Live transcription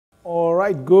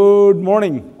right, good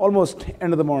morning. Almost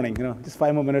end of the morning, just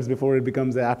 5 more minutes before it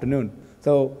becomes the afternoon.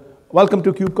 So welcome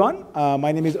to KubeCon.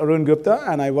 My name is Arun Gupta,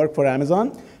 and I work for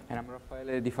Amazon. And I'm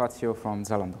Raffaele di Fazio from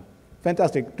Zalando.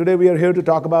 Fantastic. Today we are here to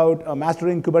talk about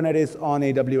mastering Kubernetes on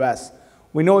AWS.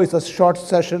 We know it's a short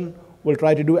session. We'll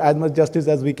try to do as much justice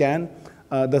as we can.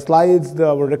 The slides,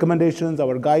 our recommendations,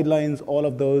 our guidelines, all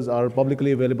of those are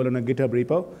publicly available in a GitHub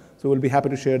repo. So we'll be happy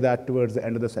to share that towards the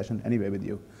end of the session anyway with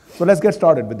you. So let's get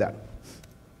started with that.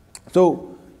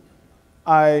 So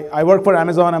I work for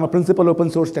Amazon. I'm a principal open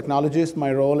source technologist.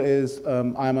 My role is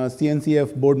I'm a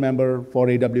CNCF board member for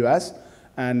AWS,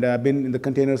 and I've been in the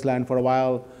containers land for a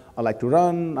while. I like to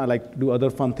run. I like to do other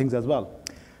fun things as well.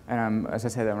 And as I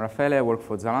said, I'm Raffaele. I work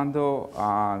for Zalando.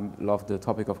 I love the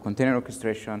topic of container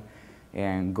orchestration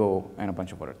and Go and a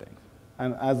bunch of other things.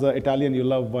 And as an Italian, you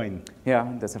love wine. Yeah,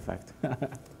 that's a fact.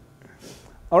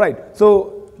 All right.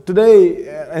 So today,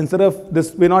 instead of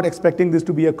this, we're not expecting this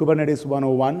to be a Kubernetes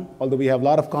 101, although we have a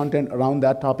lot of content around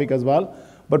that topic as well.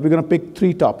 But we're going to pick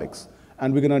 3 topics,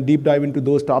 and we're going to deep dive into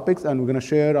those topics, and we're going to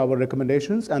share our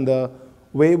recommendations. And the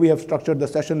way we have structured the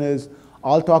session is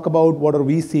I'll talk about what are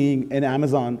we seeing in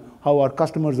Amazon, how our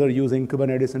customers are using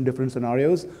Kubernetes in different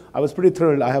scenarios. I was pretty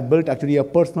thrilled. I have built actually a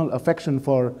personal affection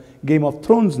for Game of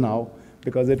Thrones now,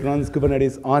 because it runs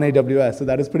Kubernetes on AWS, so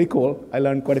that is pretty cool. I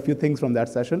learned quite a few things from that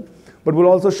session. But we'll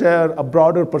also share a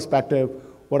broader perspective,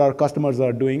 what our customers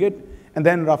are doing it. And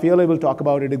then Raffaele will talk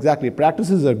about it exactly.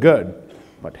 Practices are good,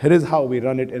 but here is how we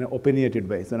run it in an opinionated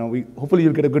way. So hopefully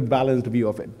you'll get a good balanced view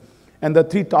of it. And the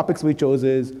 3 topics we chose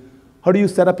is, how do you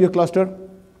set up your cluster?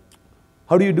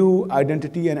 How do you do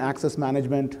identity and access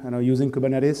management using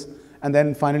Kubernetes? And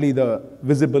then finally, the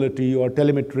visibility or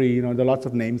telemetry, there are lots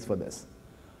of names for this.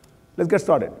 Let's get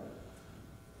started.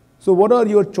 So what are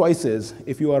your choices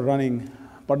if you are running,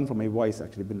 pardon for my voice,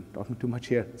 actually, been talking too much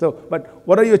here. But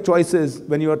what are your choices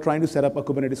when you are trying to set up a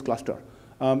Kubernetes cluster?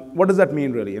 What does that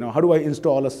mean really? How do I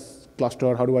install a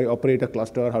cluster? How do I operate a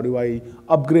cluster? How do I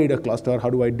upgrade a cluster? How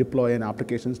do I deploy an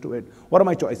applications to it? What are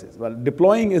my choices? Well,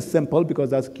 deploying is simple because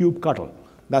that's kubectl.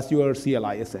 That's your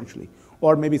CLI essentially,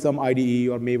 or maybe some IDE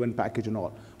or Maven package and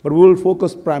all. But we will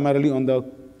focus primarily on the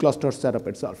cluster setup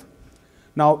itself.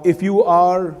 Now, if you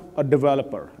are a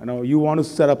developer, you want to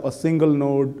set up a single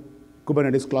node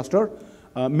Kubernetes cluster,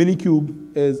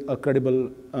 Minikube is a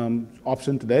credible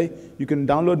option today. You can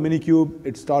download Minikube.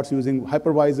 It starts using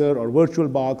hypervisor or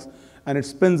VirtualBox, and it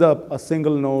spins up a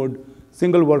single node,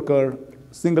 single worker,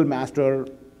 single master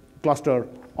cluster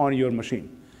on your machine.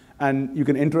 And you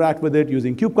can interact with it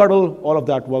using kubectl. All of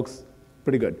that works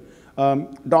pretty good.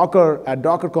 Docker at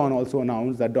DockerCon also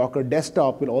announced that Docker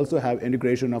Desktop will also have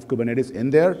integration of Kubernetes in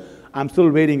there. I'm still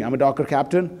waiting. I'm a Docker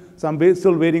captain, so I'm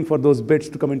still waiting for those bits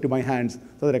to come into my hands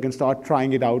so that I can start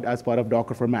trying it out as part of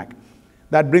Docker for Mac.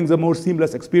 That brings a more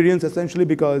seamless experience essentially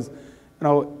because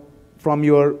from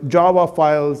your Java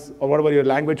files or whatever your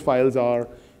language files are,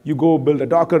 you go build a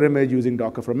Docker image using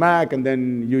Docker for Mac, and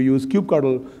then you use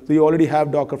kubectl. So you already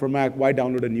have Docker for Mac. Why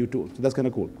download a new tool? So that's kind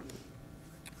of cool.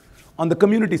 On the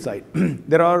community side,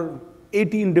 there are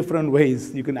 18 different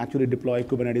ways you can actually deploy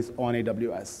Kubernetes on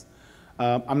AWS.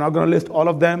 I'm not going to list all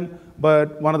of them,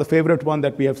 but one of the favorite ones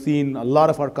that we have seen a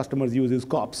lot of our customers use is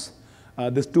kops.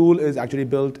 This tool is actually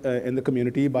built in the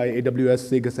community by AWS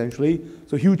SIG, essentially.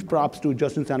 So huge props to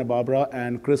Justin Santa Barbara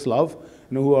and Chris Love,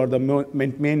 who are the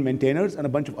main maintainers, and a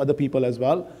bunch of other people as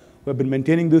well who have been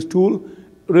maintaining this tool.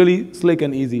 Really slick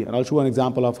and easy, and I'll show an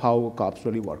example of how kops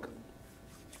really work.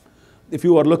 If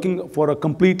you are looking for a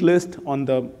complete list on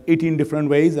the 18 different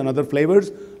ways and other flavors,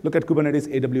 look at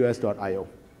kubernetesaws.io.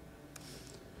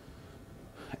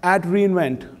 At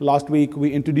reInvent last week,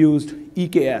 we introduced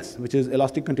EKS, which is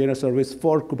Elastic Container Service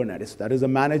for Kubernetes. That is a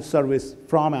managed service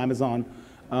from Amazon.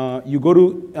 You go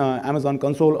to Amazon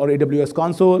console or AWS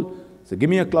console, so give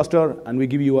me a cluster, and we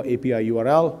give you an API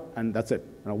URL, and that's it.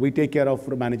 We take care of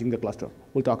managing the cluster.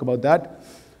 We'll talk about that.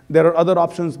 There are other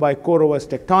options by CoreOS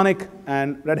Tectonic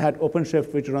and Red Hat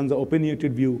OpenShift, which runs the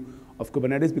opinionated view of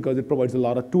Kubernetes because it provides a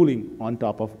lot of tooling on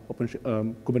top of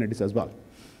Kubernetes as well.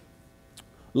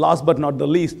 Last but not the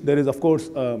least, there is, of course,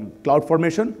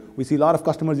 CloudFormation. We see a lot of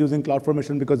customers using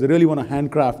CloudFormation because they really want to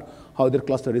handcraft how their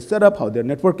cluster is set up, how their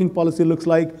networking policy looks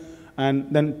like, and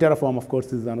then Terraform, of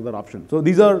course, is another option. So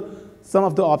these are some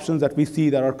of the options that we see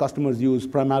that our customers use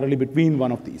primarily between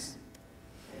one of these.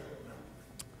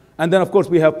 And then, of course,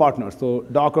 we have partners. So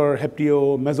Docker,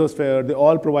 Heptio, Mesosphere, they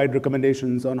all provide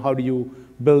recommendations on how do you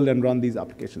build and run these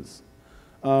applications.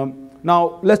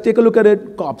 Now, let's take a look at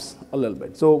it, kops, a little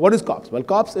bit. So what is kops? Well,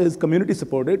 kops is community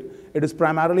supported. It is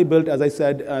primarily built, as I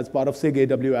said, as part of SIG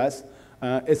AWS.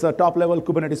 It's a top-level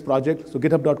Kubernetes project. So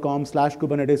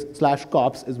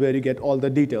github.com/Kubernetes/kops is where you get all the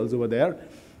details over there.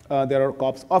 There are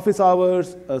kops office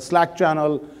hours, a Slack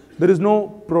channel. There is no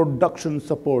production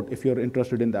support if you're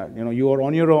interested in that. You are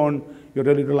on your own. You're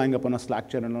really relying upon a Slack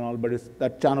channel and all, but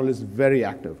that channel is very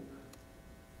active.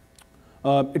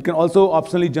 It can also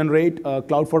optionally generate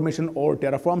CloudFormation or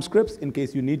Terraform scripts in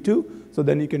case you need to. So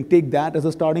then you can take that as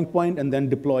a starting point and then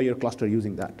deploy your cluster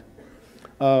using that.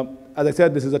 As I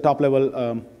said, this is a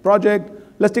top-level project.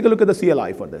 Let's take a look at the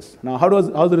CLI for this. Now, how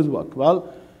does this work?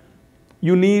 Well,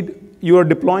 you are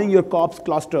deploying your kops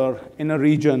cluster in a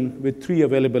region with 3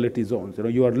 availability zones.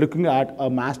 You are looking at a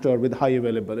master with high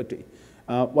availability.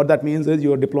 What that means is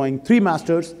you are deploying 3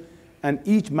 masters, and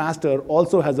each master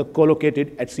also has a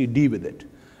collocated etcd with it.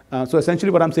 So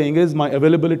essentially what I'm saying is my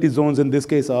availability zones in this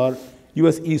case are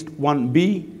US East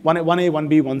 1B, 1A,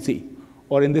 1B, 1C,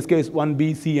 or in this case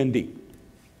 1B, C, and D.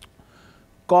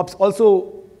 Kops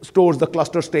also stores the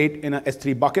cluster state in a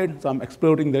S3 bucket, so I'm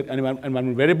exploiting the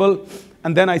environment variable,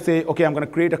 and then I say, okay, I'm going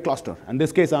to create a cluster. In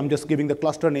this case, I'm just giving the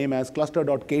cluster name as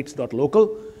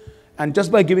cluster.kates.local, and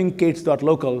just by giving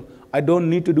kates.local, I don't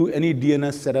need to do any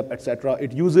DNS setup, etc.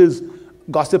 It uses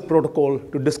gossip protocol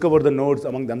to discover the nodes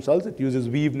among themselves. It uses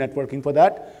weave networking for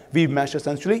that, weave mesh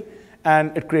essentially,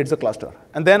 and it creates a cluster.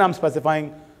 And then I'm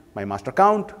specifying my master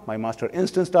count, my master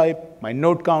instance type, my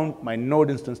node count, my node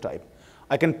instance type.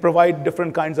 I can provide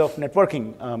different kinds of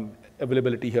networking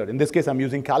availability here. In this case, I'm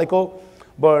using Calico,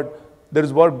 but there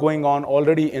is work going on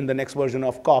already in the next version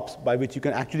of kops by which you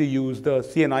can actually use the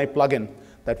CNI plugin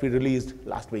that we released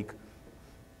last week.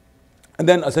 And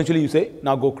then essentially you say,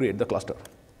 now go create the cluster.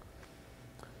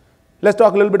 Let's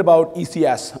talk a little bit about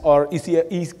ECS, or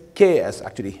EKS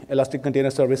actually, Elastic Container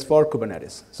Service for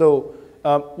Kubernetes. So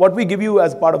what we give you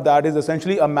as part of that is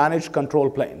essentially a managed control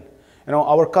plane.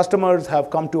 Our customers have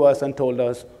come to us and told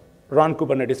us, run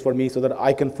Kubernetes for me so that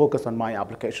I can focus on my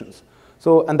applications.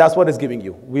 So, and that's what it's giving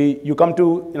you. You come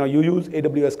to, you use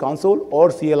AWS console or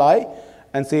CLI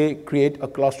and say, create a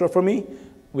cluster for me.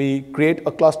 We create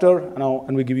a cluster,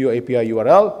 and we give you API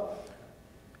URL.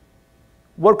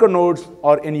 Worker nodes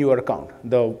are in your account.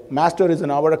 The master is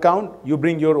in our account. You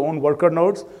bring your own worker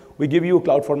nodes. We give you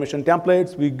CloudFormation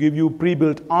templates. We give you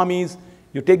pre-built armies.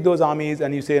 You take those armies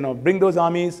and you say, bring those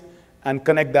armies and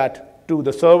connect that to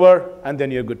the server, and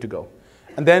then you're good to go.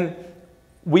 And then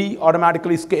we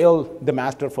automatically scale the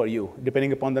master for you.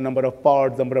 Depending upon the number of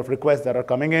pods, number of requests that are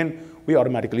coming in, we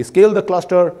automatically scale the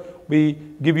cluster. We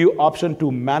give you option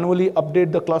to manually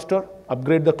update the cluster,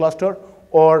 upgrade the cluster,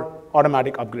 or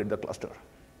automatic upgrade the cluster.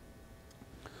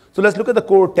 So let's look at the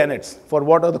core tenets. For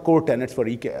what are the core tenets for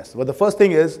EKS? Well, the first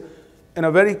thing is, in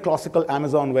a very classical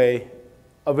Amazon way,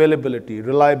 availability,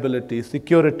 reliability,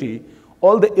 security,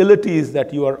 all the abilities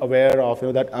that you are aware of,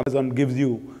 that Amazon gives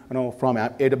you, from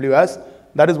AWS,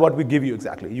 that is what we give you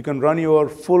exactly. You can run your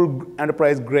full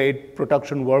enterprise-grade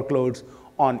production workloads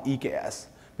on EKS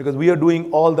because we are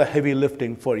doing all the heavy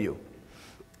lifting for you.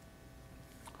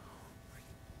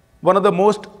 One of the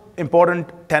most important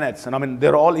tenets, and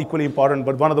they're all equally important,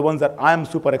 but one of the ones that I'm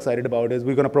super excited about is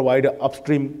we're going to provide an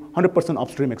upstream, 100%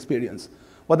 upstream experience.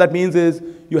 What that means is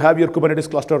you have your Kubernetes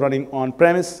cluster running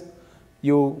on-premise.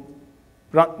 You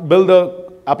build the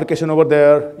application over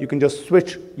there. You can just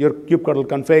switch your kubectl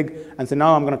config and say,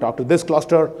 now I'm going to talk to this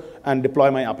cluster and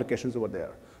deploy my applications over there.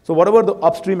 So whatever the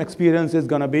upstream experience is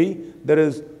going to be, there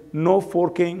is no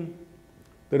forking.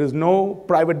 There is no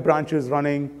private branches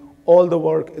running. All the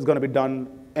work is going to be done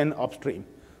in upstream.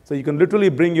 So you can literally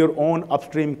bring your own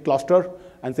upstream cluster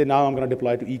and say, now I'm going to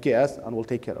deploy to EKS, and we'll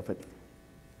take care of it.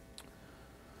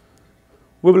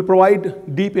 We will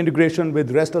provide deep integration with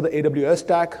the rest of the AWS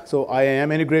stack. So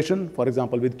IAM integration, for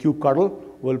example, with kubectl,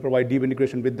 we'll provide deep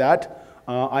integration with that.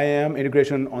 IAM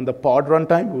integration on the pod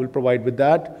runtime, we will provide with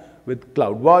that. With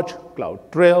CloudWatch,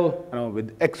 CloudTrail,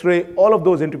 with X-Ray, all of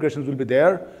those integrations will be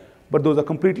there, but those are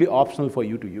completely optional for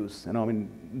you to use.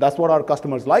 That's what our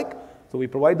customers like. So we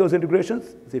provide those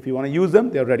integrations. So if you want to use them,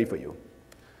 they're ready for you.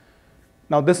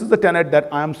 Now, this is the tenet that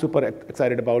I'm super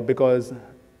excited about because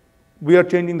we are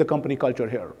changing the company culture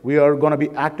here. We are going to be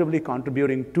actively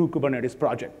contributing to Kubernetes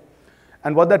project.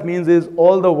 And what that means is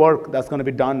all the work that's going to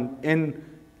be done in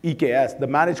EKS, the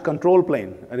managed control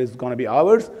plane, is going to be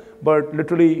ours, but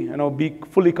literally be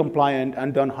fully compliant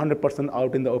and done 100%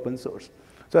 out in the open source.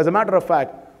 So as a matter of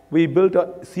fact, we built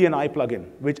a CNI plugin,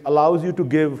 which allows you to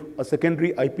give a secondary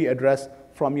IP address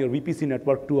from your VPC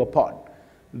network to a pod.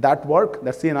 That work,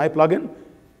 that CNI plugin,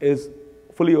 is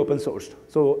fully open sourced.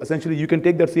 So essentially, you can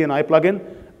take that CNI plugin,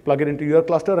 plug it into your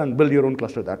cluster, and build your own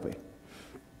cluster that way.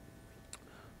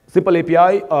 Simple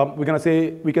API, we can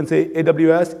say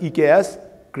AWS EKS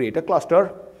create a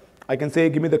cluster. I can say,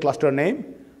 give me the cluster name.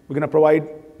 We're going to provide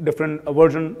different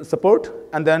version support,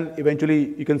 and then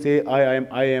eventually you can say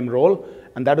IAM role,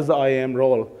 and that is the IAM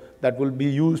role that will be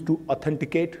used to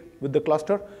authenticate with the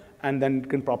cluster, and then it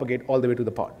can propagate all the way to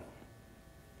the pod.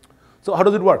 So how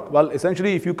does it work? Well,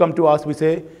 essentially, if you come to us, we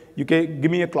say, okay, give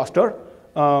me a cluster.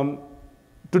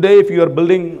 Today, if you are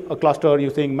building a cluster, you're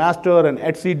saying master and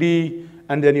etcd,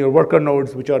 and then your worker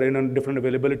nodes, which are in different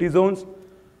availability zones.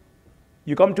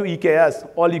 You come to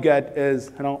EKS, all you get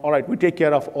is, all right, we take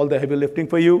care of all the heavy lifting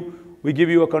for you. We give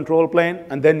you a control plane,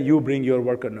 and then you bring your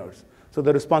worker nodes. So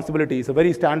the responsibility is a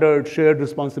very standard shared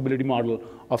responsibility model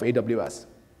of AWS.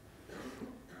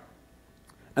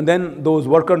 And then those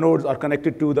worker nodes are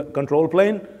connected to the control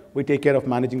plane. We take care of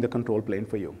managing the control plane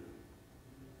for you.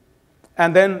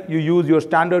 And then you use your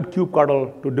standard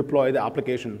kubectl to deploy the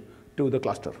application to the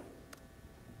cluster.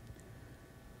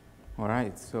 All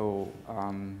right, so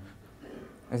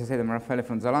as I said, I'm Raffaele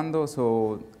from Zalando.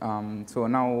 So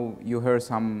now you heard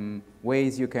some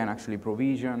ways you can actually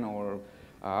provision or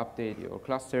update your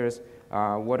clusters.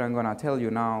 What I'm going to tell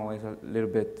you now is a little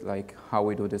bit like how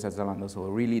we do this at Zalando, so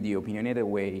really the opinionated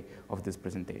way of this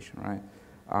presentation,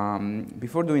 right?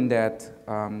 Before doing that,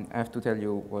 I have to tell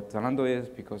you what Zalando is,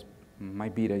 because it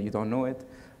might be that you don't know it,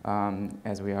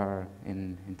 as we are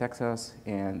in Texas,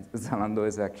 and Zalando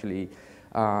is actually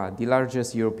the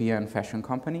largest European fashion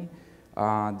company.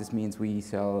 This means we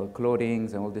sell clothing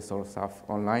and all this sort of stuff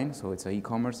online, so it's an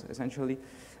e-commerce essentially.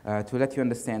 To let you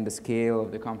understand the scale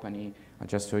of the company, I'll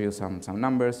just show you some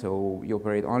numbers. So we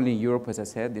operate only in Europe, as I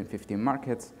said, in 15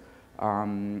 markets.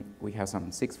 We have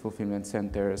some 6 fulfillment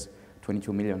centers,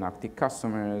 22 million active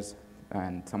customers,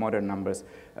 and some other numbers.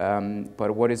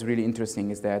 But what is really interesting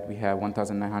is that we have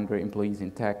 1,900 employees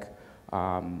in tech,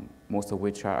 most of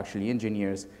which are actually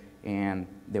engineers, and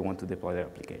they want to deploy their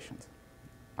applications.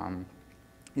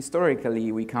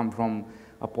 Historically, we come from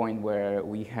a point where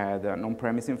we had an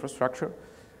on-premise infrastructure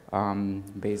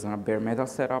based on a bare metal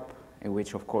setup, in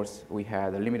which, of course, we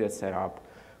had a limited setup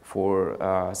for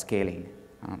scaling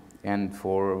and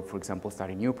for example,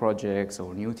 starting new projects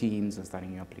or new teams and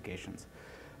starting new applications.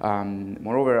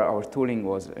 Moreover, our tooling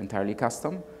was entirely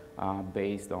custom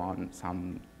based on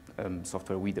some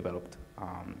software we developed.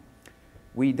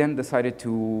 We then decided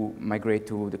to migrate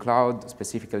to the cloud,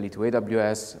 specifically to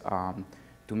AWS,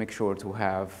 to make sure to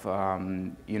have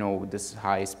this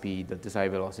high speed, this high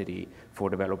velocity for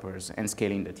developers and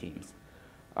scaling the teams.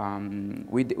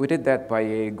 We did that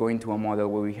by going to a model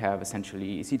where we have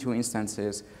essentially EC2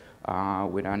 instances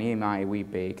with an AMI we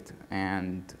baked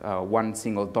and one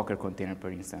single Docker container per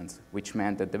instance, which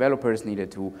meant that developers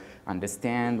needed to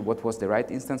understand what was the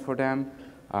right instance for them,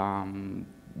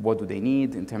 what do they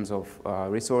need in terms of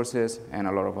resources, and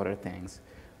a lot of other things.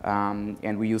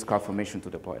 And we use CloudFormation to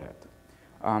deploy that.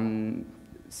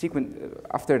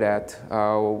 After that,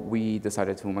 we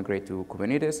decided to migrate to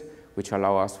Kubernetes, which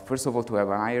allow us, first of all, to have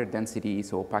a higher density,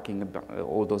 so packing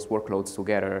all those workloads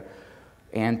together,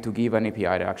 and to give an API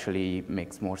that actually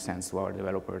makes more sense to our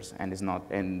developers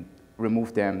and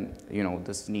remove them,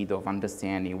 this need of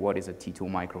understanding what is a T2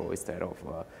 micro instead of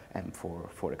M4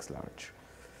 4x large.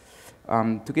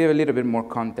 To give a little bit more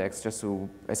context, just to,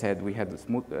 as I said, we had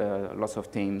lots of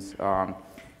teams.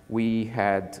 We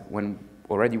had,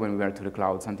 already when we went to the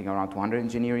cloud, something around 200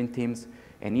 engineering teams,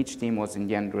 and each team was in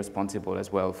the end responsible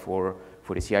as well for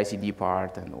the CI/CD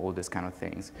part and all these kind of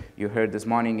things. You heard this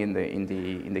morning in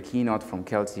the keynote from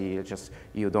Kelsey, just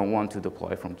you don't want to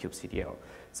deploy from kubectl.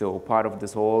 So part of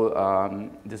this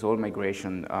whole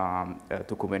migration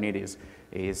to Kubernetes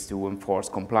is to enforce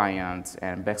compliance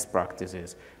and best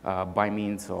practices by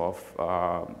means of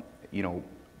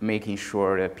making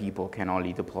sure that people can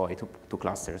only deploy to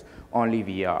clusters only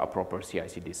via a proper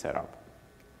CI/CD setup,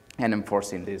 and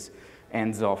enforcing these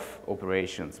ends-off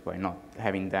operations by not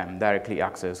having them directly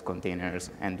access containers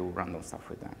and do random stuff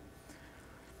with them.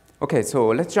 Okay, so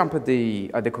let's jump at the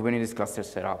Kubernetes cluster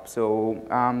setup. So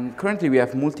currently we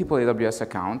have multiple AWS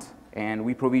accounts, and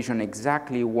we provision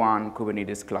exactly one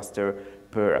Kubernetes cluster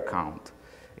per account.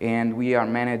 And we are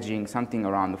managing something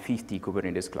around 50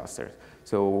 Kubernetes clusters.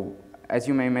 So as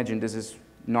you may imagine, this is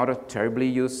not a terribly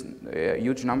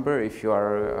huge number if you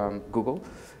are Google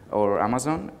or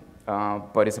Amazon,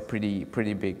 but it's a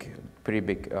pretty big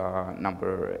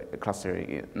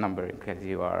cluster number in case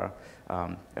you are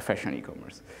a fashion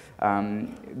e-commerce.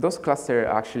 Those clusters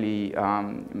are actually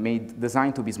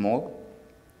designed to be small,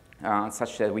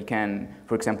 such that we can,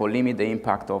 for example, limit the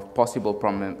impact of possible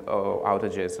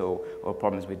outages or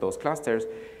problems with those clusters,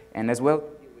 and as well deal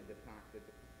with the fact that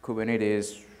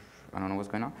Kubernetes, I don't know what's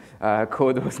going on,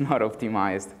 code was not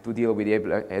optimized to deal with the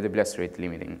AWS rate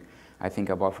limiting. I think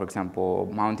about, for example,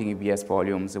 mounting EBS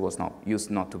volumes. It was used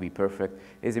not to be perfect.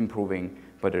 It's improving,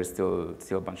 but there's still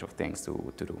a bunch of things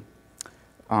to do.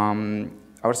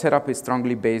 Our setup is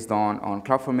strongly based on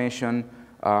CloudFormation.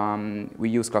 We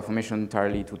use CloudFormation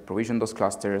entirely to provision those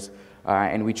clusters,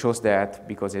 and we chose that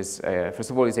because it's,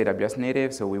 first of all, it's AWS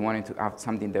native, so we wanted to have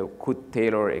something that could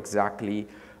tailor exactly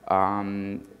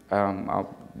the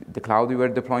cloud we were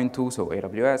deploying to, so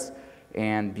AWS,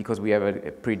 and because we have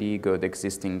a pretty good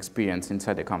existing experience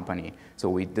inside the company, so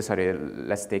we decided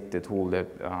let's take the tool that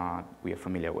we are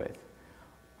familiar with.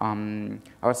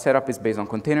 Our setup is based on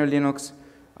container Linux.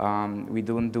 We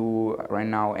don't do right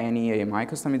now any AMI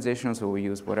customization, so we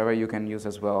use whatever you can use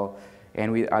as well.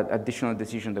 And additional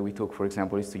decision that we took, for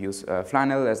example, is to use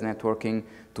Flannel as networking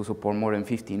to support more than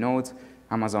 50 nodes.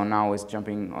 Amazon now is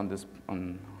jumping on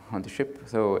the ship,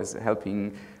 so it's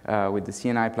helping with the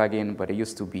CNI plugin, but it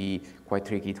used to be quite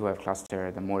tricky to have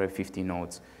cluster the more than 50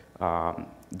 nodes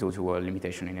due to a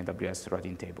limitation in AWS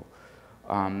routing table.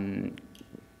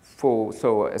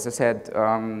 So as I said,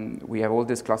 we have all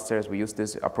these clusters. We use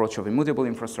this approach of immutable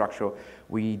infrastructure.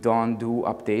 We don't do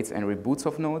updates and reboots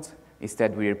of nodes.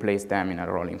 Instead, we replace them in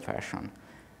a rolling fashion.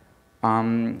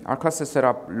 Our cluster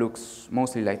setup looks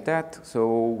mostly like that.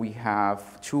 So we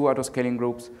have 2 auto-scaling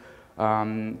groups.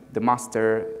 The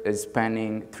master is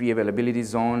spanning 3 availability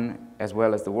zones, as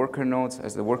well as the worker nodes,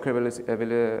 as the worker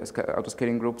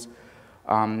auto-scaling groups.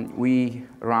 We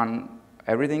run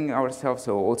everything ourselves,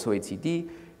 so also HCD.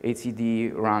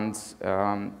 HCD runs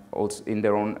also in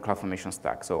their own CloudFormation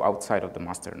stack, so outside of the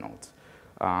master nodes.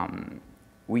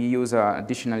 We use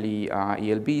additionally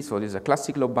ELB, so this is a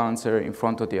classic load balancer in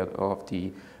front of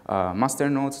the master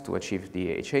nodes to achieve the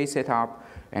HA setup,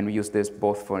 and we use this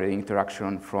both for the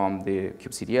interaction from the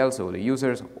kubectl, so the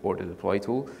users or the deploy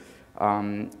tool,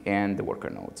 and the worker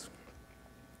nodes.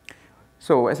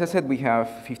 So as I said, we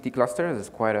have 50 clusters. It's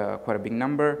quite a big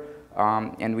number.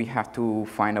 And we have to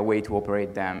find a way to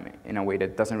operate them in a way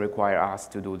that doesn't require us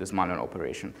to do this manual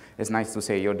operation. It's nice to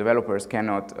say your developers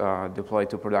cannot deploy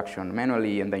to production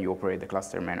manually and then you operate the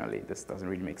cluster manually. This doesn't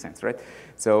really make sense, right?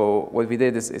 So what we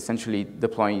did is essentially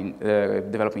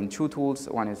developing 2 tools.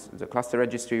 One is the cluster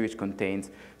registry, which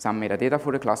contains some metadata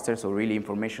for the cluster, so really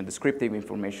information, descriptive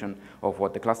information of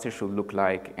what the cluster should look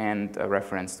like, and a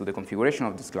reference to the configuration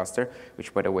of this cluster,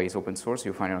 which, by the way, is open source.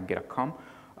 You'll find it on github.com.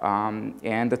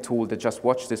 And the tool that just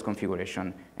watches this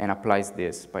configuration and applies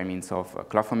this by means of a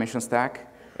CloudFormation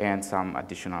stack and some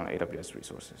additional AWS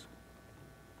resources.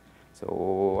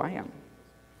 So IAM.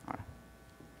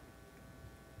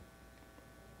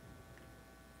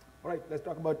 All right, let's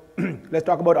talk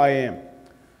about IAM.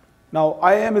 Now,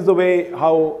 IAM is the way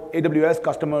how AWS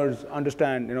customers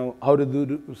understand, how to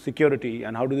do security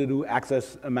and how do they do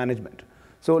access management.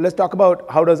 So let's talk about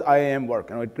how does IAM work.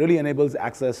 It really enables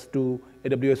access to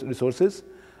AWS resources.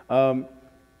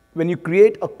 When you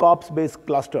create a COPS-based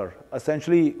cluster,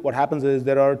 essentially what happens is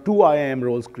there are 2 IAM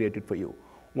roles created for you,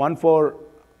 one for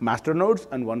master nodes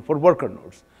and one for worker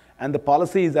nodes. And the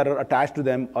policies that are attached to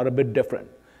them are a bit different,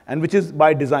 and which is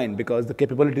by design because the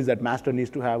capabilities that master needs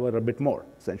to have are a bit more,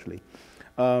 essentially.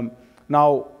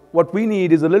 Now, what we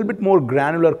need is a little bit more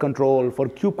granular control for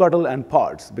kubectl and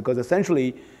pods, because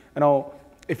essentially,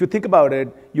 if you think about it,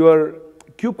 your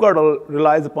kubectl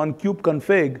relies upon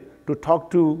kubeconfig to talk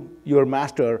to your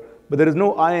master, but there is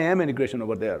no IAM integration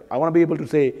over there. I want to be able to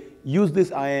say, use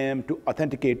this IAM to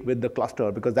authenticate with the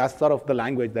cluster, because that's sort of the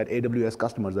language that AWS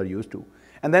customers are used to.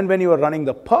 And then when you are running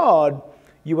the pod,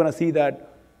 you want to see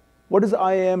that what is the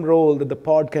IAM role that the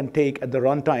pod can take at the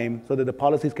runtime so that the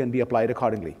policies can be applied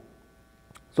accordingly.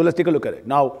 So let's take a look at it.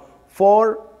 Now,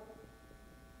 for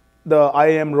the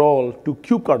IAM role to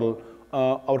kubectl,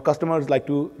 our customers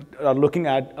are looking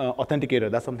at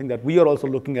Authenticator. That's something that we are also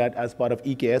looking at as part of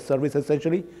EKS service,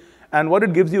 essentially. And what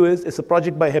it gives you is, it's a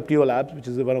project by Heptio Labs, which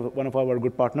is one of our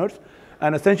good partners.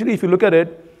 And essentially, if you look at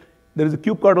it, there is a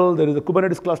kubectl, there is a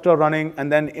Kubernetes cluster running,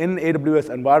 and then in AWS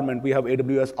environment, we have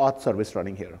AWS auth service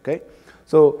running here, okay?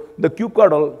 So the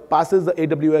kubectl passes the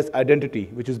AWS identity,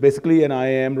 which is basically an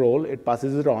IAM role. It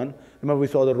passes it on. Remember, we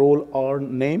saw the role or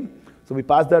name. So we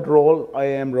pass that role,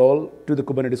 IAM role, to the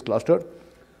Kubernetes cluster.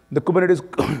 The Kubernetes,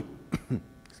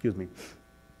 excuse me.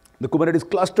 The Kubernetes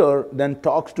cluster then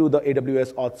talks to the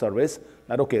AWS auth service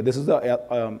that, okay, this is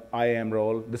the IAM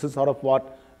role. This is sort of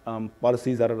what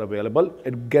policies are available.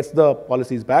 It gets the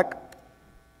policies back.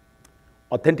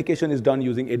 Authentication is done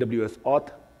using AWS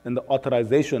auth, and the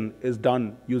authorization is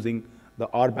done using the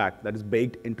RBAC that is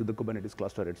baked into the Kubernetes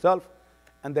cluster itself.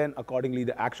 And then accordingly,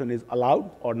 the action is allowed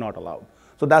or not allowed.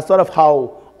 So that's sort of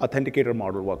how Authenticator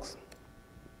model works.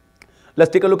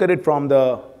 Let's take a look at it from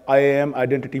the IAM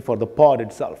identity for the pod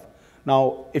itself.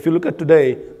 Now, if you look at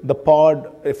today, the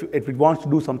pod, if it wants to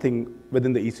do something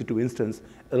within the EC2 instance,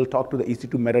 it'll talk to the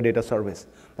EC2 metadata service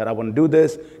that I want to do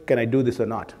this, can I do this or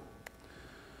not?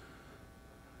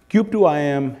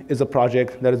 Kube2IAM is a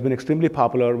project that has been extremely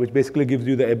popular, which basically gives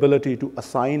you the ability to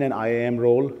assign an IAM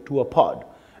role to a pod.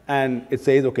 And it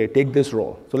says, okay, take this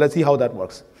role. So let's see how that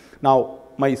works. Now,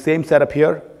 my same setup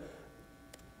here.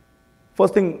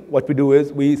 First thing what we do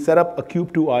is we set up a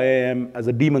Kube2IAM as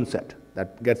a daemon set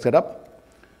that gets set up.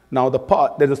 Now the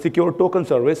pod, there's a secure token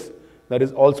service that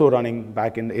is also running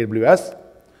back in AWS.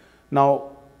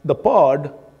 Now the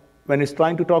pod, when it's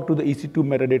trying to talk to the EC2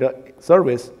 metadata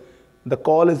service, the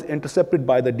call is intercepted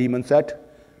by the daemon set.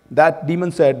 That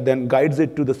daemon set then guides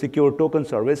it to the secure token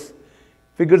service,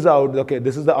 figures out, okay,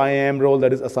 this is the IAM role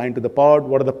that is assigned to the pod,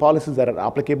 what are the policies that are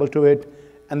applicable to it,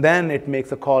 and then it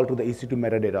makes a call to the EC2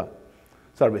 metadata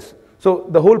service. So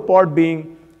the whole pod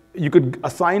being, you could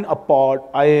assign a pod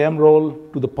IAM role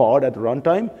to the pod at the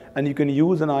runtime, and you can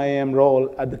use an IAM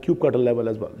role at the kubectl level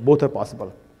as well. Both are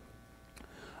possible.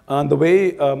 The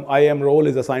way IAM role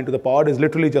is assigned to the pod is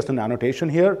literally just an annotation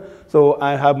here. So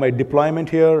I have my deployment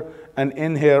here, and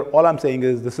in here, all I'm saying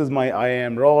is this is my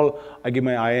IAM role. I give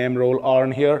my IAM role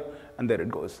Arun here, and there it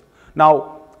goes.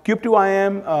 Now,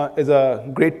 Kube2IAM is a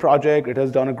great project. It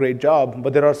has done a great job,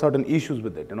 but there are certain issues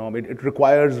with it. It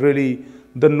requires really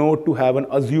the node to have an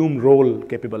assume role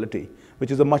capability,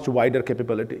 which is a much wider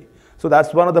capability. So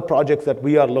that's one of the projects that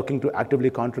we are looking to actively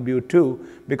contribute to,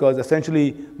 because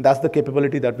essentially that's the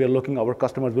capability that we are looking our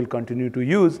customers will continue to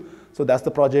use. So that's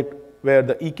the project where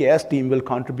the EKS team will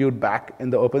contribute back in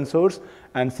the open source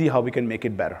and see how we can make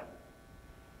it better.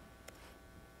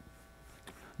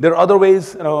 There are other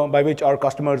ways by which our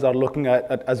customers are looking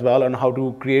at as well on how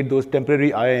to create those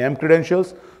temporary IAM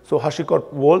credentials. So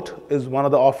HashiCorp Vault is one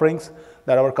of the offerings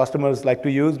that our customers like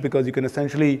to use, because you can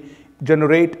essentially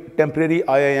generate temporary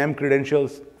IAM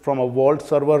credentials from a Vault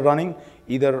server running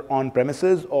either on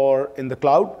premises or in the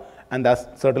cloud, and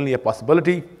that's certainly a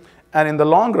possibility. And in the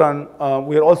long run,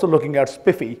 we are also looking at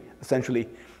SPIFFE, essentially,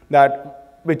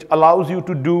 which allows you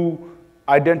to do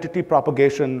identity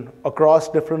propagation across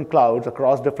different clouds,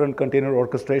 across different container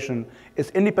orchestration.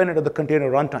 Is independent of the container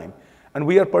runtime. And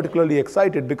we are particularly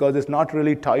excited because it's not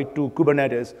really tied to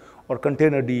Kubernetes or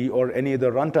Containerd or any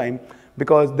other runtime,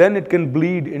 because then it can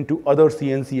bleed into other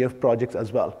CNCF projects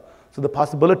as well. So the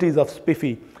possibilities of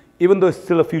SPIFFE, even though it's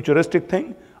still a futuristic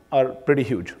thing, are pretty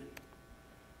huge. All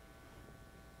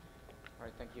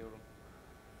right, thank you.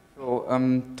 So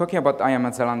talking about IAM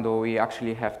at Zalando, we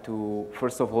actually have to,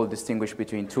 first of all, distinguish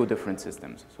between two different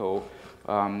systems. So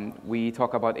we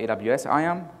talk about AWS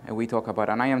IAM, and we talk about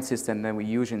an IAM system that we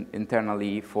use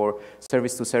internally for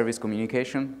service-to-service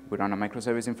communication. We run a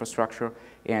microservice infrastructure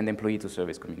and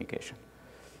employee-to-service communication.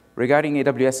 Regarding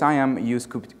AWS IAM, we use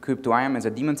Kube2IAM as a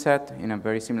daemon set in a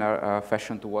very similar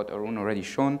fashion to what Arun already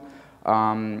shown.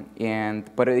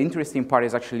 But the interesting part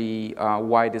is actually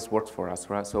why this works for us,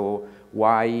 right? So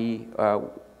why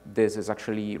this is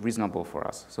actually reasonable for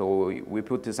us. So we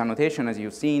put this annotation, as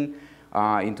you've seen,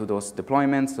 into those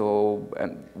deployments. So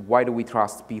why do we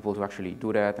trust people to actually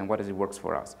do that, and why does it work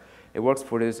for us? It works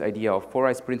for this idea of 4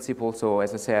 eyes principle. So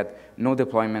as I said, no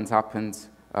deployment happens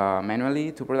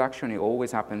manually to production. It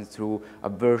always happens through a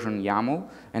version YAML,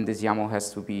 and this YAML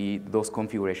has to be, those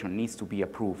configuration needs to be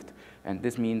approved. And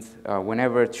this means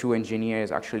whenever 2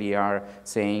 engineers actually are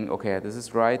saying, okay, this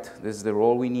is right, this is the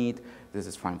role we need, this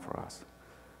is fine for us.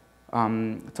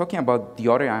 Talking about the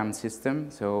other IAM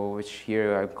system, so which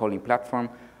here I'm calling platform,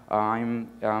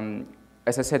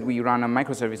 as I said, we run a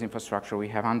microservice infrastructure. We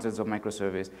have hundreds of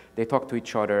microservices. They talk to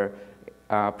each other,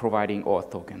 providing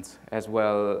auth tokens. As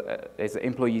well as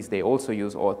employees, they also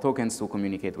use auth tokens to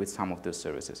communicate with some of those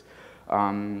services.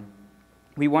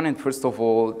 We wanted, first of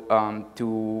all,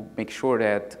 to make sure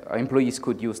that employees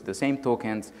could use the same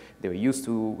tokens they were used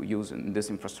to use in this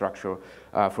infrastructure,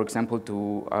 for example,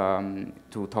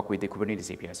 to talk with the Kubernetes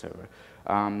API server.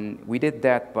 We did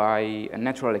that by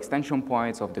natural extension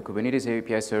points of the Kubernetes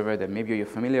API server that maybe you're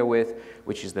familiar with,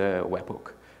 which is the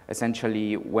webhook.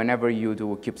 Essentially, whenever you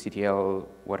do kubectl,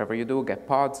 whatever you do, get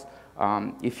pods,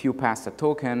 if you pass a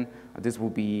token, this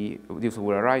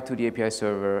will arrive to the API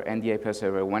server, and the API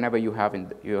server, whenever you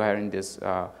are in this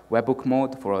webhook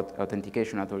mode for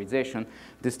authentication authorization,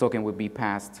 this token will be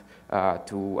passed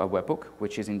to a webhook,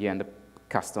 which is in the end a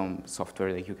custom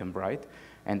software that you can write.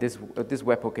 And this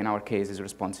webhook, in our case, is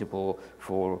responsible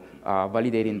for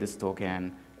validating this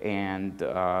token and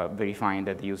verifying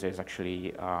that the user is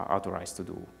actually authorized to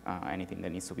do anything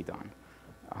that needs to be done.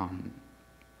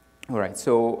 All right,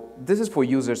 so this is for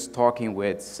users talking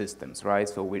with systems, right?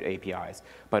 So with APIs.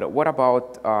 But what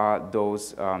about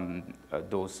those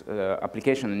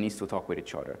applications that needs to talk with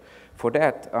each other? For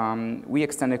that, we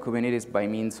extended Kubernetes by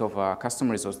means of a custom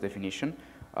resource definition,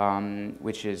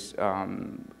 which is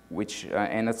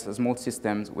and it's a small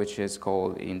system which is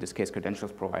called, in this case,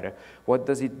 credentials provider. What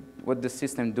the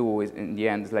system do is, in the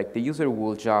end, like the user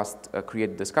will just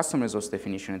create this custom resource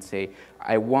definition and say,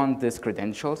 I want these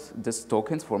credentials, these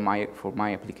tokens for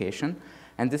my application,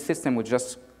 and this system would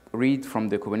just read from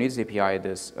the Kubernetes API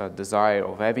this desire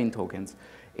of having tokens,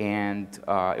 and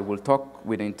it will talk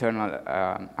with the internal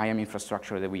IAM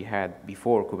infrastructure that we had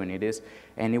before Kubernetes,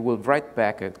 and it will write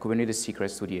back Kubernetes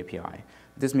secrets to the API.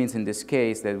 This means in this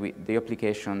case that the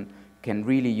application can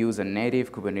really use a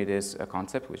native Kubernetes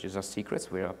concept, which is just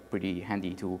secrets. We are pretty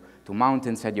handy to mount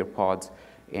inside your pods,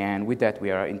 and with that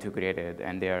we are integrated,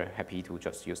 and they are happy to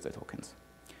just use the tokens.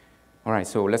 All right,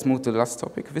 so let's move to the last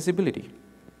topic, visibility.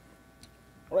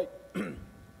 All right.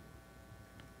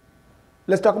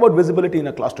 Let's talk about visibility in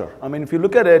a cluster. I mean, if you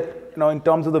look at it, in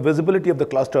terms of the visibility of the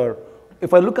cluster,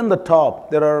 if I look in the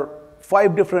top, there are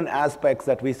 5 different aspects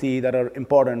that we see that are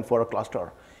important for a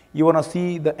cluster. You want to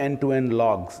see the end-to-end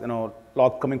logs,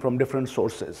 logs coming from different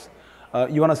sources.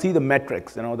 You want to see the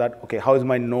metrics, that, okay, how is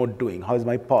my node doing? How is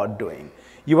my pod doing?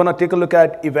 You want to take a look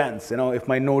at events, if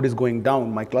my node is going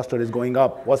down, my cluster is going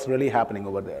up, what's really happening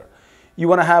over there? You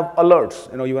want to have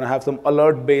alerts, you want to have some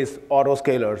alert-based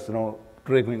autoscalers,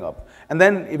 triggering up. And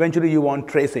then eventually you want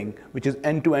tracing, which is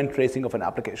end-to-end tracing of an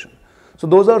application. So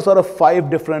those are sort of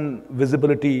 5 different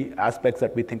visibility aspects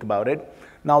that we think about it.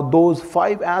 Now those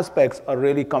 5 aspects are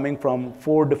really coming from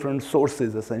 4 different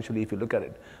sources, essentially, if you look at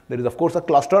it. There is, of course, a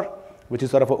cluster, which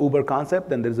is sort of an Uber concept.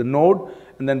 Then there is a node,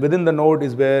 and then within the node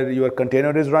is where your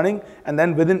container is running. And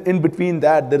then in between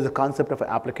that, there is a concept of an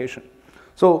application.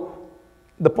 So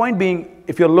the point being,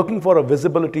 if you're looking for a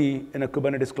visibility in a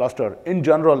Kubernetes cluster, in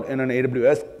general, in an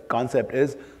AWS concept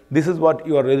is, this is what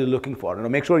you are really looking for.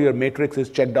 Make sure your matrix is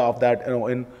checked off that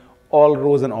in all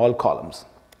rows and all columns.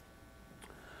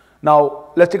 Now,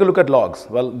 let's take a look at logs.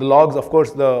 Well, the logs, of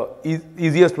course, the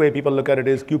easiest way people look at it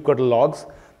is kubectl logs.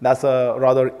 That's a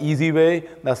rather easy way.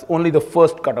 That's only the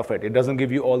first cut of it. It doesn't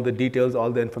give you all the details,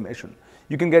 all the information.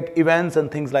 You can get events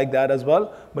and things like that as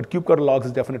well, but kubectl logs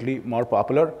is definitely more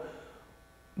popular.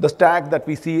 The stack that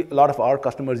we see a lot of our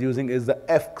customers using is the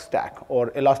F stack, or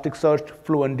Elasticsearch,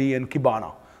 Fluentd, and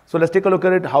Kibana. So let's take a look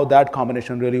at it, how that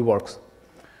combination really works.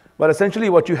 Well, essentially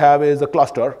what you have is a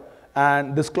cluster,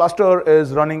 and this cluster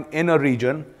is running in a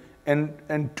region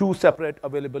in 2 separate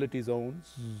availability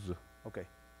zones. Okay,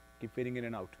 keep fading in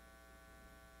and out.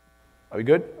 Are we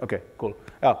good? Okay, cool.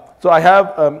 Yeah, so I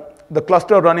have the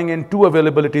cluster running in 2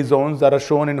 availability zones that are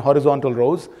shown in horizontal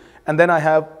rows, and then I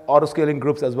have auto-scaling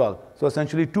groups as well. So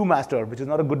essentially 2 masters, which is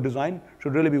not a good design,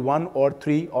 should really be 1 or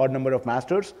 3 odd number of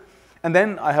masters. And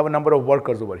then I have a number of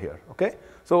workers over here, okay?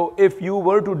 So if you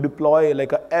were to deploy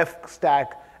like a F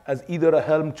stack as either a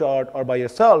Helm chart or by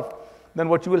yourself, then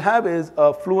what you will have is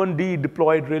a Fluentd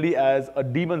deployed really as a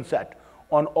daemon set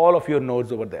on all of your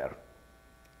nodes over there.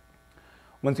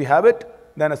 Once you have it,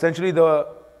 then essentially the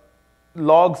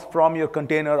logs from your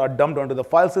container are dumped onto the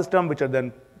file system, which are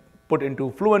then put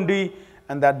into Fluentd,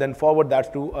 and that then forward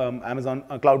that to Amazon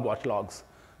CloudWatch logs.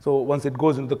 So once it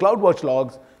goes into the CloudWatch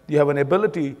logs, you have an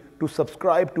ability to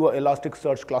subscribe to an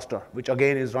Elasticsearch cluster, which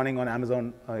again is running on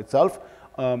Amazon itself.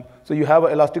 So you have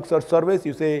an Elasticsearch service.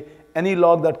 You say any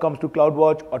log that comes to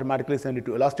CloudWatch, automatically send it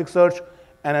to Elasticsearch.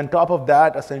 And on top of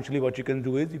that, essentially what you can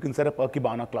do is you can set up a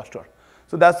Kibana cluster.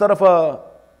 So that's sort of a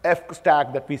F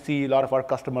stack that we see a lot of our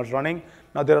customers running.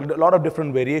 Now there are a lot of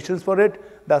different variations for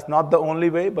it. That's not the only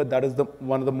way, but that is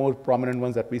one of the more prominent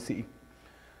ones that we see.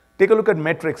 Take a look at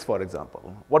metrics, for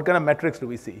example. What kind of metrics do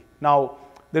we see? Now,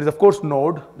 there is, of course,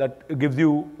 Node that gives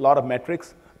you a lot of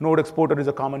metrics. Node Exporter is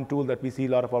a common tool that we see a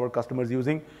lot of our customers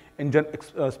using in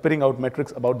spitting out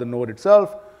metrics about the node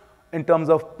itself. In terms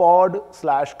of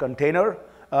pod/container,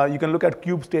 you can look at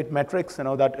kube state metrics.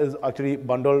 That is actually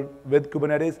bundled with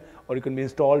Kubernetes, or you can be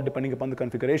installed depending upon the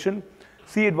configuration.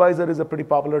 C-Advisor is a pretty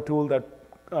popular tool that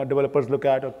developers look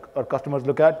at or customers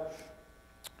look at.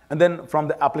 And then from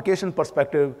the application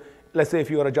perspective, let's say if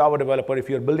you are a Java developer, if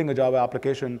you're building a Java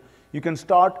application, you can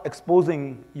start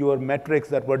exposing your metrics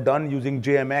that were done using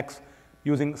JMX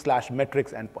using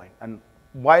 /metrics endpoint. And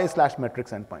why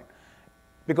 /metrics endpoint?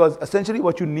 Because essentially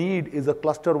what you need is a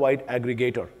cluster-wide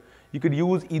aggregator. You could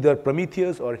use either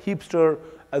Prometheus or Heapster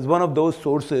as one of those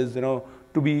sources,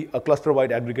 to be a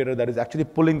cluster-wide aggregator that is actually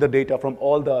pulling the data from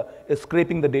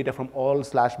scraping the data from all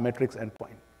 /metrics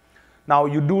endpoint. Now,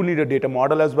 you do need a data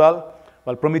model as well.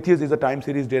 Well, Prometheus is a time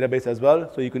series database as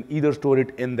well, so you can either store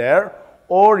it in there,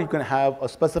 or you can have a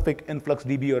specific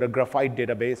InfluxDB or a Graphite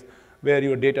database where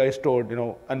your data is stored,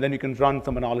 and then you can run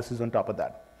some analysis on top of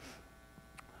that.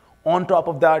 On top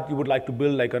of that, you would like to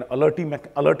build like an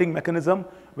alerting mechanism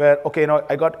where, okay, now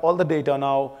I got all the data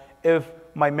now. If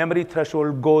my memory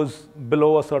threshold goes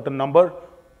below a certain number,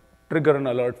 trigger an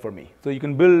alert for me. So you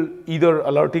can build either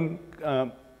alerting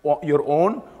your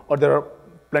own, or there are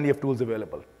plenty of tools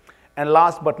available. And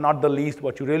last but not the least,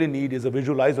 what you really need is a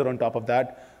visualizer on top of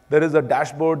that. There is a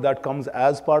dashboard that comes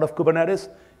as part of Kubernetes.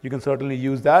 You can certainly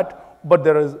use that. But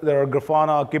there are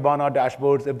Grafana, Kibana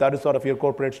dashboards. If that is sort of your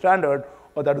corporate standard,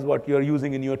 or that is what you're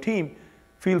using in your team,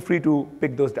 feel free to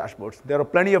pick those dashboards. There are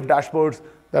plenty of dashboards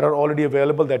that are already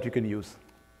available that you can use.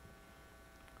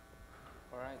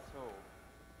 All right, so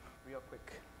real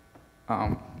quick.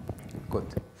 Good.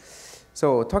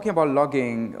 So talking about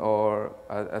logging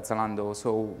at Zalando,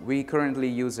 so we currently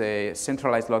use a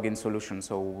centralized login solution.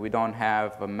 So we don't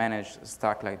have a managed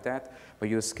stack like that, but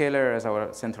use Scalar as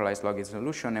our centralized login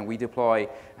solution, and we deploy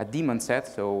a daemon set,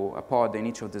 so a pod in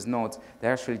each of these nodes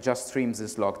that actually just streams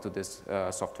this log to this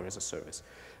software as a service.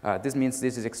 This means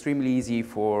this is extremely easy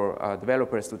for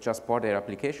developers to just port their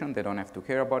application. They don't have to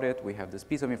care about it. We have this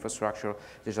piece of infrastructure.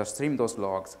 They just stream those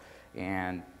logs,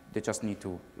 and they just need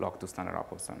to log to standard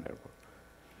app or standard airport.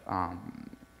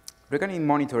 Regarding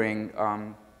monitoring,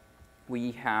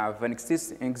 we have an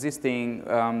existing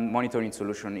monitoring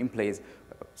solution in place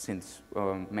since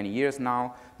many years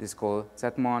now. This is called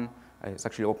Zmon. It's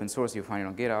actually open source. You find it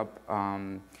on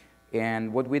GitHub.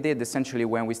 And what we did essentially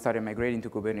when we started migrating to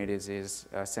Kubernetes is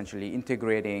essentially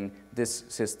integrating this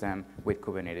system with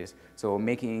Kubernetes. So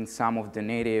making some of the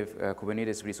native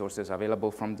Kubernetes resources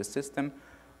available from the system,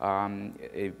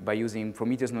 by using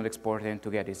Prometheus node exporter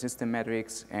to get system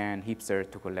metrics and Hipster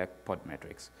to collect pod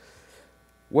metrics.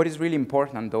 What is really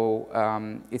important, though,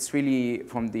 it's really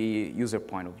from the user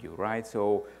point of view, right?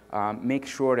 So make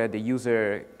sure that the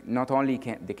user not only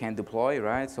can deploy,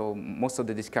 right? So most of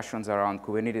the discussions around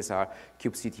Kubernetes are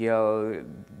kubectl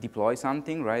deploy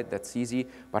something, right? That's easy.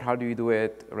 But how do you do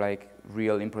it like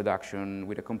real in production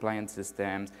with a compliant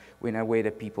systems in a way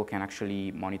that people can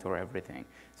actually monitor everything?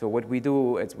 So what we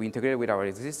do is we integrate with our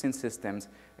existing systems,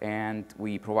 and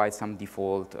we provide some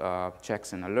default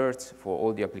checks and alerts for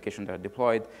all the applications that are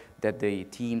deployed that the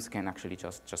teams can actually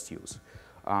just use.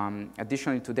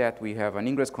 Additionally to that, we have an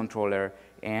ingress controller,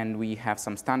 and we have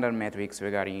some standard metrics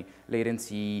regarding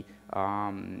latency,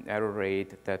 error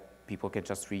rate that people can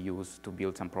just reuse to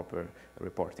build some proper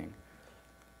reporting.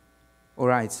 All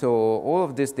right, so all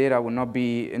of this data will not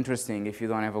be interesting if you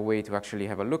don't have a way to actually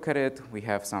have a look at it. We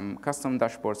have some custom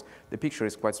dashboards. The picture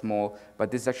is quite small, but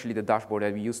this is actually the dashboard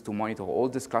that we use to monitor all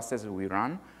these clusters that we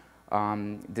run.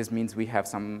 This means we have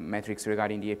some metrics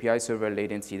regarding the API server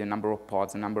latency, the number of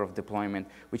pods, the number of deployment,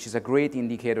 which is a great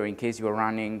indicator in case you're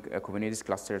running Kubernetes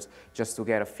clusters, just to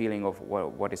get a feeling of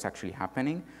what is actually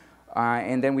happening.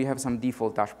 And then we have some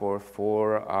default dashboard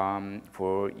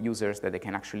for users that they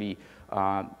can actually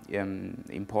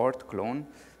import, clone,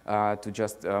 to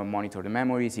just monitor the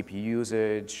memory, CPU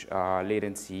usage,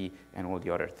 latency, and all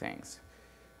the other things.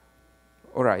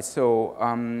 All right, so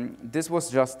this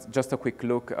was just a quick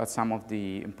look at some of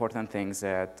the important things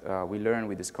that we learned,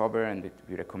 we discover, and that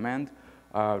we recommend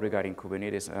regarding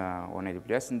Kubernetes on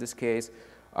AWS in this case.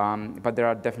 But there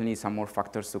are definitely some more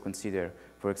factors to consider.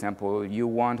 For example, you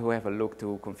want to have a look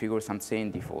to configure some sane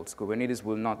defaults. Kubernetes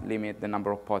will not limit the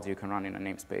number of pods you can run in a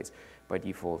namespace by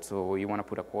default, so you want to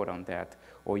put a quota on that.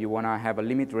 Or you want to have a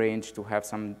limit range to have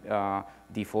some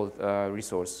default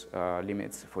resource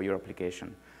limits for your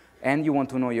application. And you want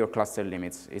to know your cluster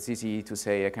limits. It's easy to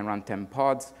say I can run 10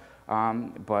 pods,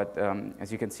 but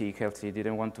as you can see, Kelsey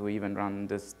didn't want to even run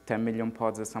this 10 million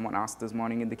pods that someone asked this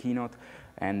morning in the keynote,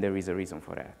 and there is a reason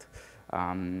for that.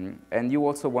 And you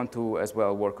also want to, as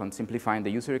well, work on simplifying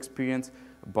the user experience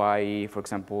by, for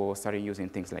example, starting using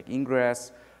things like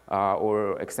Ingress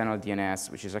or external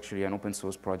DNS, which is actually an open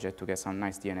source project to get some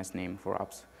nice DNS name for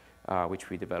apps,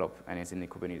 which we develop, and it's in the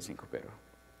Kubernetes incubator.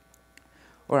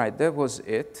 All right, that was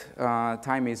it.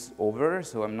 Time is over,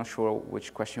 so I'm not sure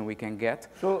which question we can get.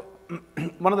 So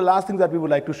one of the last things that we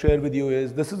would like to share with you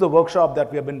is this is a workshop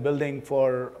that we have been building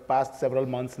for past several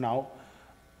months now.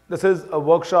 This is a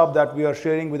workshop that we are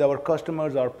sharing with our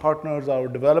customers, our partners, our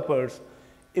developers.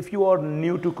 If you are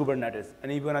new to Kubernetes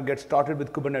and you want to get started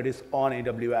with Kubernetes on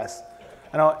AWS,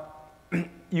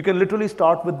 you can literally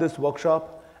start with this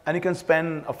workshop, and you can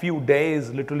spend a few days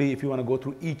literally if you want to go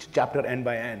through each chapter end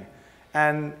by end.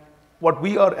 And what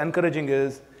we are encouraging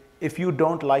is, if you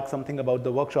don't like something about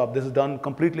the workshop, this is done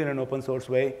completely in an open source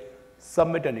way,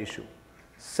 submit an issue.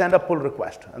 send a pull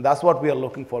request. And that's what we are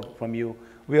looking for from you.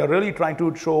 We are really trying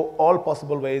to show all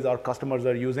possible ways our customers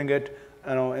are using it,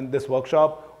 in this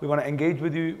workshop. We want to engage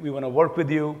with you. We want to work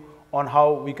with you on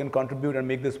how we can contribute and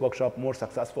make this workshop more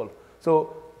successful.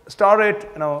 So start it,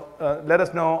 let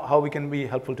us know how we can be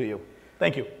helpful to you.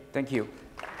 Thank you. Thank you.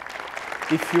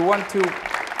 If you want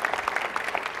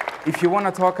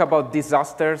to talk about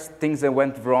disasters, things that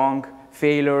went wrong,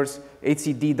 failures,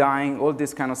 HCD dying, all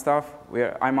this kind of stuff,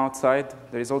 I'm outside.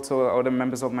 There is also other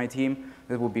members of my team.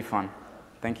 That would be fun.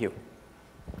 Thank you.